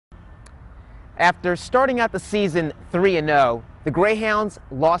After starting out the season 3-0, the Greyhounds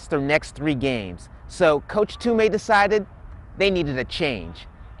lost their next 3 games. So Coach Toomey decided they needed a change,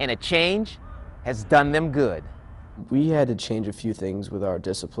 and a change has done them good. We had to change a few things with our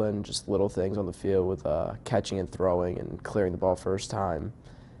discipline, just little things on the field with catching and throwing and clearing the ball first time.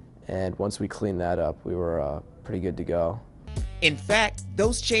 And once we cleaned that up, we were pretty good to go. In fact,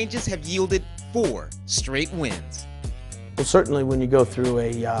 those changes have yielded 4 straight wins. Well, certainly when you go through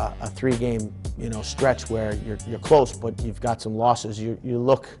a 3-game stretch where you're close, but you've got some losses, you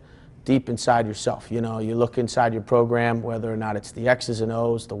look deep inside yourself. You look inside your program, whether or not it's the X's and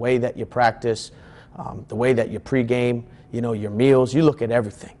O's, the way that you practice, the way that you pregame, your meals. You look at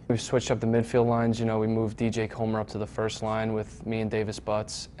everything. We've switched up the midfield lines. We moved DJ Comer up to the first line with me and Davis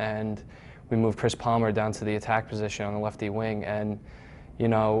Butts, and we moved Chris Palmer down to the attack position on the lefty wing. And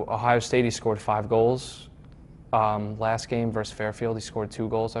Ohio State, he scored 5 goals. Last game versus Fairfield, he scored 2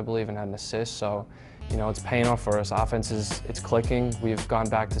 goals, I believe, and had an assist. So, it's paying off for us. Offense it's clicking. We've gone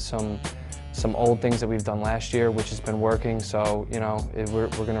back to some old things that we've done last year, which has been working. So, we're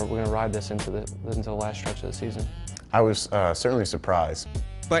gonna ride this into the last stretch of the season. I was certainly surprised.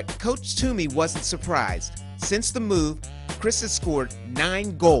 But Coach Toomey wasn't surprised. Since the move, Chris has scored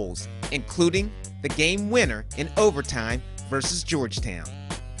 9 goals, including the game winner in overtime versus Georgetown.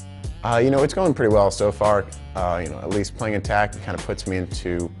 It's going pretty well so far. At least playing attack kind of puts me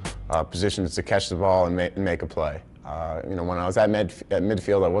into positions to catch the ball and make a play. When I was at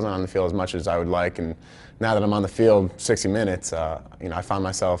midfield, I wasn't on the field as much as I would like, and now that I'm on the field 60 minutes, I find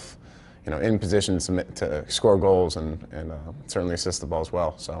myself, in positions to score goals and certainly assist the ball as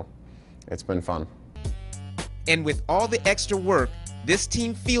well. So it's been fun. And with all the extra work, this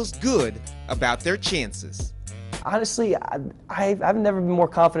team feels good about their chances. Honestly, I've never been more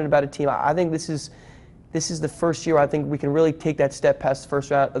confident about a team. I think this is the first year I think we can really take that step past the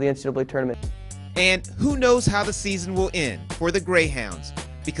first round of the NCAA tournament. And who knows how the season will end for the Greyhounds,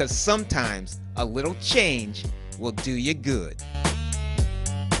 because sometimes a little change will do you good.